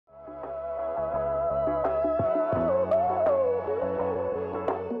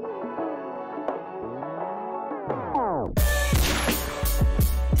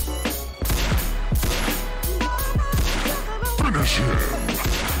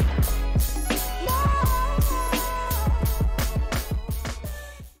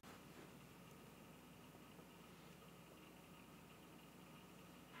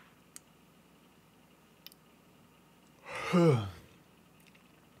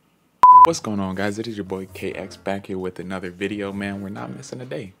What's going on, guys? It is your boy KX back here with another video. Man, we're not missing a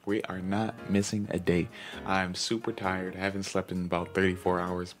day. We are not missing a day. I'm super tired. I haven't slept in about 34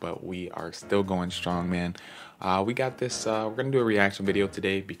 hours, but we are still going strong, man. We got this. We're gonna do a reaction video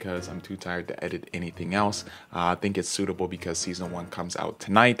today because I'm too tired to edit anything else. I think it's suitable because season 1 comes out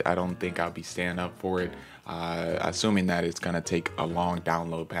tonight. I don't think I'll be staying up for it, assuming that it's gonna take a long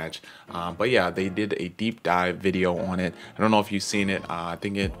download patch. But yeah, they did a deep dive video on it. I don't know if you've seen it. I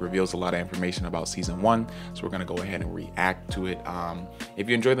think it reveals a lot of information about season 1, so we're gonna go ahead and react to it. If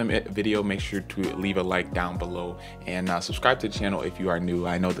you enjoyed the video, make sure to leave a like down below and subscribe to the channel if you are new.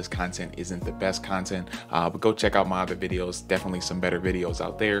 I know this content isn't the best content, but go check out my other videos. Definitely some better videos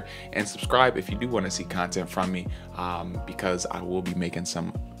out there, and subscribe if you do want to see content from me, because I will be making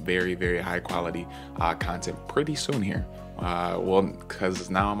some very high quality content pretty soon here. Well, because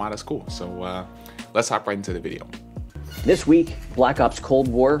now I'm out of school, so let's hop right into the video. This week, Black Ops Cold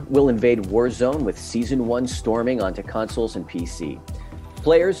War will invade Warzone with Season 1 storming onto consoles and PC.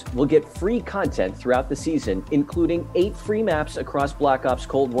 Players will get free content throughout the season, including 8 free maps across Black Ops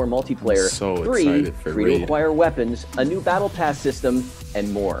Cold War multiplayer, 3 free-to-acquire weapons, a new battle pass system,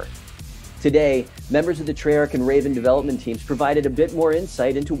 and more. Today, members of the Treyarch and Raven development teams provided a bit more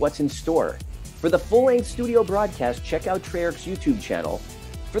insight into what's in store. For the full-length studio broadcast, check out Treyarch's YouTube channel.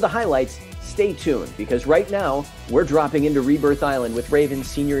 For the highlights, stay tuned, because right now, we're dropping into Rebirth Island with Raven's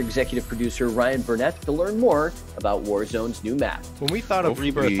senior executive producer Ryan Burnett to learn more about Warzone's new map. When we thought of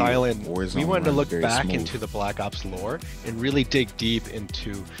Rebirth Island, we wanted to look back into the Black Ops lore and really dig deep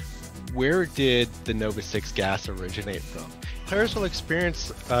into where did the Nova 6 gas originate from. Players will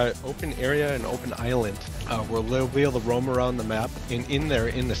experience open area and open island where they'll be able to roam around the map, and in there,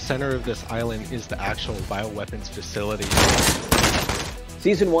 in the center of this island, is the actual bioweapons facility.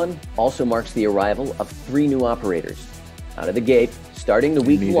 Season 1 also marks the arrival of 3 new operators. Out of the gate, starting the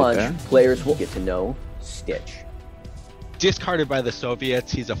week launch, players will get to know Stitch. Discarded by the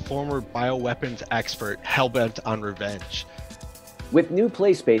Soviets, he's a former bioweapons expert hellbent on revenge. With new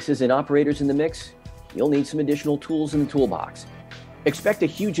play spaces and operators in the mix, you'll need some additional tools in the toolbox. Expect a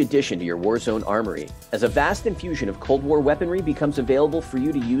huge addition to your Warzone armory, as a vast infusion of Cold War weaponry becomes available for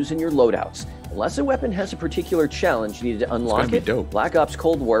you to use in your loadouts. Unless a weapon has a particular challenge needed to unlock it, Black Ops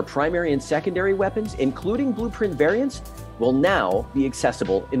Cold War primary and secondary weapons, including blueprint variants, will now be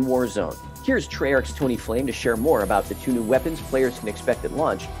accessible in Warzone. Here's Treyarch's Tony Flame to share more about the 2 new weapons players can expect at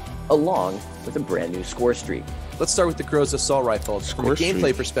launch, along with a brand new score streak. Let's start with the Groza Assault Rifle. From a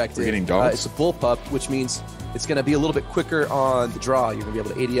gameplay perspective, it's a bullpup, which means it's going to be a little bit quicker on the draw. You're going to be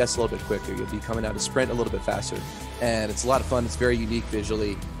able to ADS a little bit quicker. You'll be coming out to sprint a little bit faster. And it's a lot of fun. It's very unique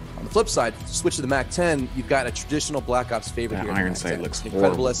visually. On the flip side, switch to the MAC-10, you've got a traditional Black Ops favorite here. Iron sight looks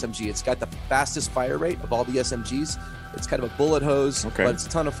incredible SMG. It's got the fastest fire rate of all the SMGs. It's kind of a bullet hose, but it's a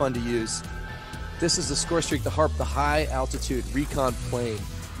ton of fun to use. This is the score streak, the HARP, the high altitude recon plane.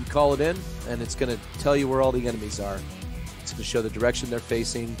 You call it in, and it's going to tell you where all the enemies are. It's going to show the direction they're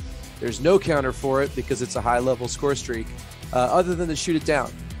facing. There's no counter for it because it's a high-level score streak, other than to shoot it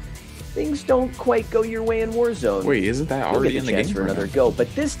down. Things don't quite go your way in Warzone. Wait, isn't that already in the game? For another go,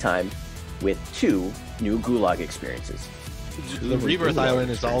 but this time with 2 new Gulag experiences. The Rebirth Island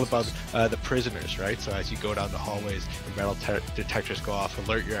is all about the prisoners, right? So as you go down the hallways, your metal detectors go off,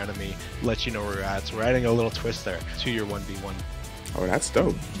 alert your enemy, let you know where you're at. So we're adding a little twist there to your 1v1. Oh, that's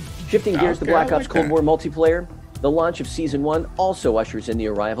dope. Shifting gears to Black Ops Cold War multiplayer, the launch of Season 1 also ushers in the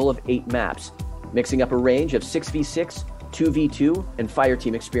arrival of 8 maps, mixing up a range of 6v6, 2v2, and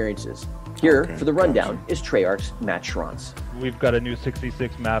fireteam experiences. Here, for the rundown, is Treyarch's Matt Schranz. We've got a new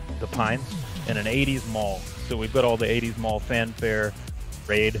 6v6 map, The Pines, and an 80s mall. So we've got all the 80s mall fanfare.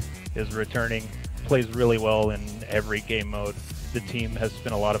 Raid is returning, plays really well in every game mode. The team has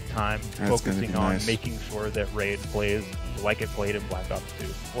spent a lot of time focusing on making sure that Raid plays like it played in Black Ops 2.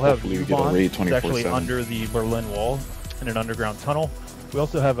 We'll have U-Bahn, it's actually under the Berlin Wall in an underground tunnel. We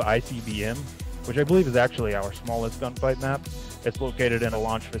also have ICBM, which I believe is actually our smallest gunfight map. It's located in a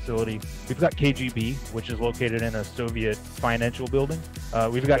launch facility. We've got KGB, which is located in a Soviet financial building.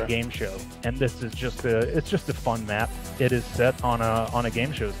 We've got Game Show, and this is just it's just a fun map. It is set on a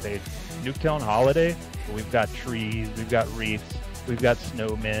game show stage. Nuketown Holiday, we've got trees, we've got wreaths, we've got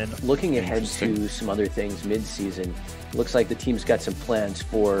snowmen. Looking ahead to some other things mid-season, looks like the team's got some plans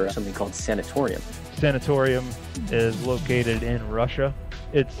for something called Sanatorium. Sanatorium is located in Russia.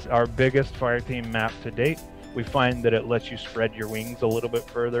 It's our biggest fireteam map to date. We find that it lets you spread your wings a little bit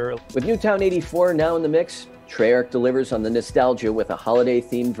further. With Newtown 84 now in the mix, Treyarch delivers on the nostalgia with a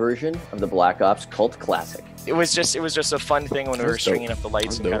holiday-themed version of the Black Ops cult classic. It was just a fun thing when we were stringing up the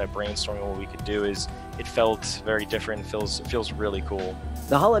lights and kind of brainstorming what we could do. Is it felt very different. Feels really cool.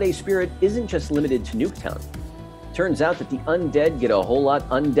 The holiday spirit isn't just limited to Nuketown. Turns out that the undead get a whole lot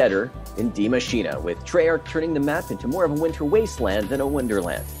undeader in Die Maschine, with Treyarch turning the map into more of a winter wasteland than a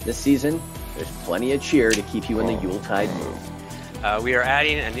wonderland. This season, there's plenty of cheer to keep you in the Yuletide mood. We are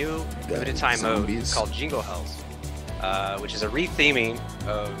adding a new limited time mode called Jingle Hells, which is a retheming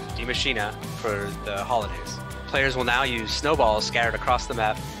of Die Maschine for the holidays. Players will now use snowballs scattered across the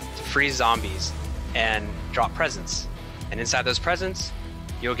map to freeze zombies and drop presents. And inside those presents,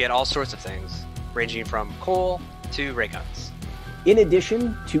 you'll get all sorts of things, ranging from coal to ray guns. In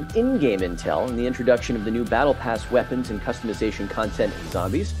addition to in-game intel and the introduction of the new Battle Pass weapons and customization content in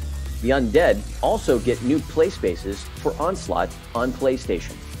zombies, the undead also get new play spaces for Onslaught on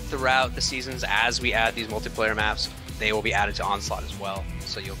PlayStation. Throughout the seasons, as we add these multiplayer maps, they will be added to Onslaught as well.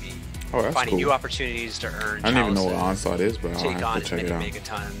 So you'll be finding new opportunities to earn. I don't even know what Onslaught is, but I'll take on have to check as many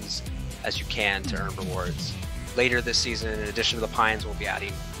it out. megatons as you can to earn rewards. Later this season, in addition to the Pines, we'll be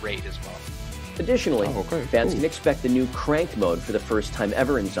adding Raid as well. Additionally, fans can expect the new Cranked mode for the first time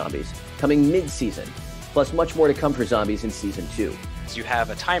ever in Zombies, coming mid-season, plus much more to come for Zombies in Season 2. So you have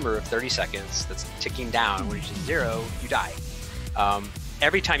a timer of 30 seconds that's ticking down. When it reaches 0, you die.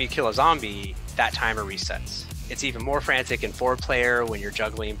 Every time you kill a zombie, that timer resets. It's even more frantic in 4-player when you're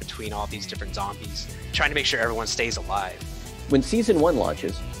juggling between all these different zombies, trying to make sure everyone stays alive. When Season 1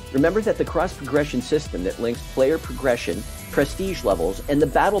 launches, remember that the cross-progression system that links player progression, prestige levels, and the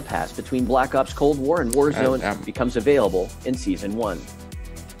battle pass between Black Ops Cold War and Warzone becomes available in Season 1.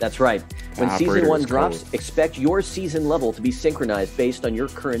 That's right. When Season 1 drops, expect your season level to be synchronized based on your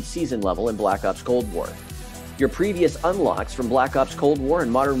current season level in Black Ops Cold War. Your previous unlocks from Black Ops Cold War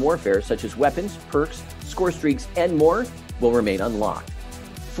and Modern Warfare, such as weapons, perks, score streaks, and more, will remain unlocked.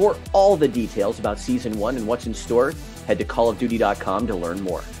 For all the details about Season 1 and what's in store, head to callofduty.com to learn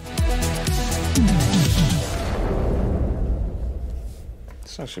more.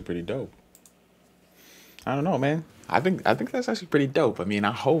 It's actually pretty dope. I don't know, man. I think that's actually pretty dope. I mean,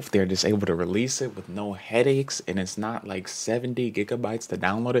 I hope they're just able to release it with no headaches and it's not like 70 gigabytes to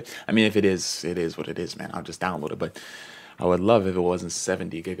download it. I mean, if it is what it is, man. I'll just download it. But I would love if it wasn't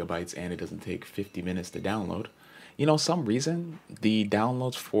 70 gigabytes and it doesn't take 50 minutes to download. You know, some reason the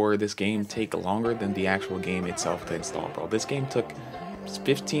downloads for this game take longer than the actual game itself to install, bro. This game took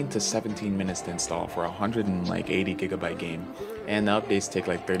 15 to 17 minutes to install for a 180 gigabyte game, and the updates take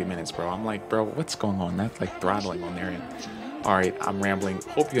like 30 minutes, bro. I'm like, bro, what's going on? That's like throttling on their end. All right, I'm rambling.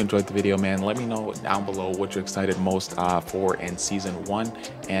 Hope you enjoyed the video, man. Let me know down below what you're excited most for in Season 1.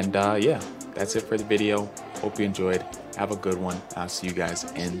 And yeah, that's it for the video. Hope you enjoyed. Have a good one. I'll see you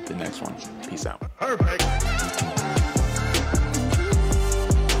guys in the next one. Peace out. Perfect.